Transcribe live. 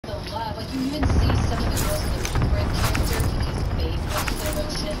Like, you even see some of the girls in the Brit character, his face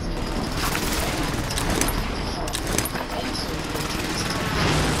looks their emotions.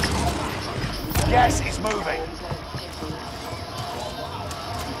 Gas is moving.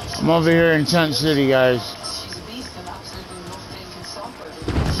 I'm over here in Tent City, guys. She's a beast and absolutely no faith in soccer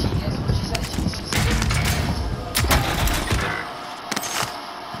because she is what she says she is. She's a beast.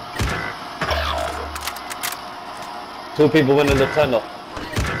 Two people went in the tunnel.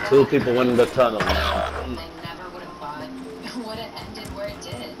 Two people went in the tunnel. I never would have thought it would have ended where it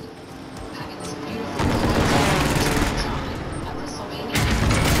did. Having this beautiful at WrestleMania.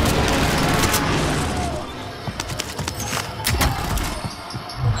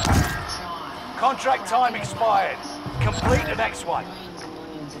 Contract time expired. Complete the next one. Millions and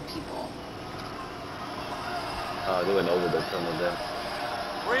millions of people. Oh, they went over the tunnel there.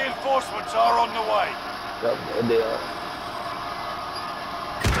 Reinforcements are on the way. Yep, there they are.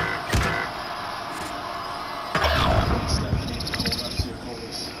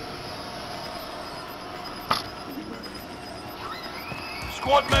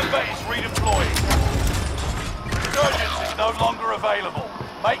 Squad member is redeployed. Resurgence is no longer available.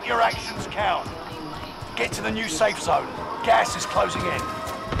 Make your actions count. Get to the new safe zone. Gas is closing in.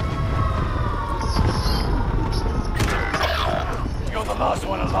 You're the last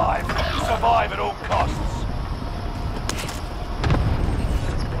one alive. Survive at all costs.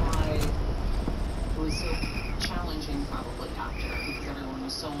 It was so challenging probably after because everyone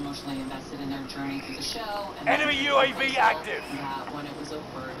was so emotionally invested in their journey through the show. And Enemy UAV active. that when it was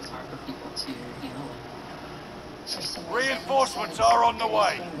over, it was hard for people to handle it. Reinforcements are on the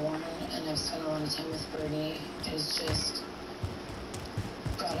way. And I've spent a lot of time with Bernie. It's just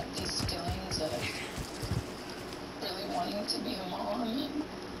brought up these feelings of really wanting to be a mom, and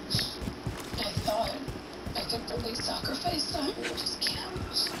I thought I could really sacrifice that. I just can't.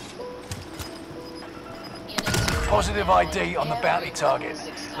 Positive ID on the bounty target.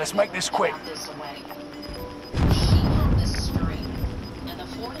 Let's make this quick.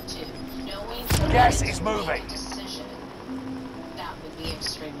 Gas is moving. That would be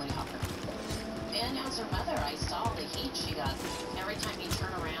extremely hard. And as her mother, I saw the heat she got. Every time you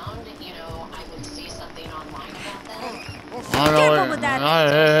turn around, you know, I would see something online about them. I don't know what that.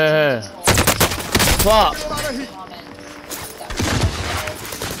 Hey. Fuck.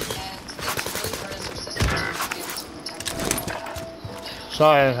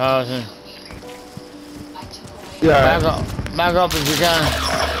 Sorry, Harrison. Yeah. Back up if you can.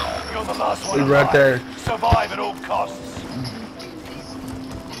 You're the last one He's right there. Survive at all costs.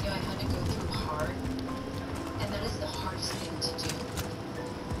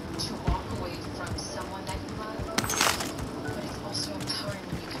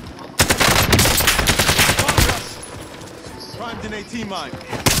 In a T-mine.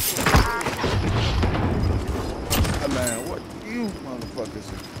 Man, what you motherfuckers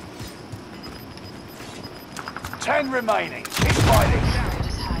are? 10 remaining. Keep fighting.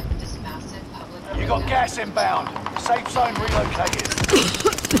 You got gas inbound. Safe zone relocated.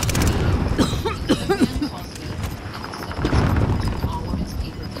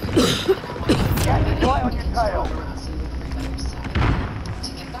 Gas is right on your tail.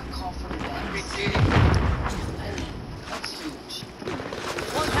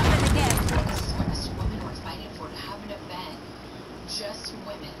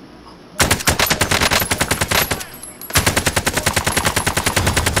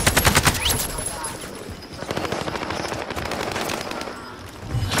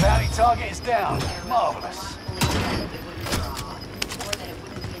 Target is down. Marvelous.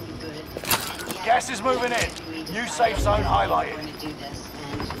 Gas is moving in. New safe zone highlighted.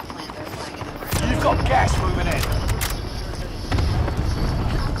 You've got gas moving in.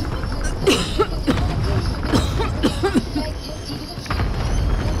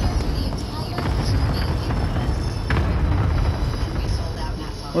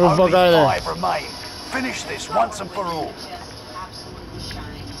 Where the fuck are they? Only 5 remain. Finish this once and for all.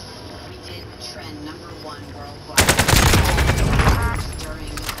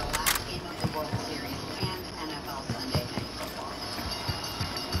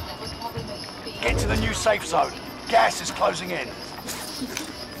 Get to the new safe zone. Gas is closing in.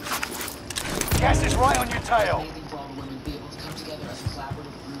 Gas is right on your tail.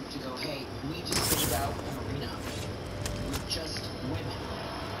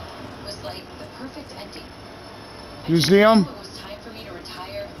 You see him?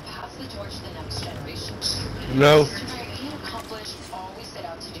 No.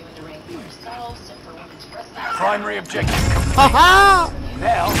 Primary objective complete.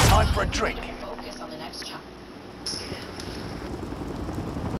 Now, time for a drink.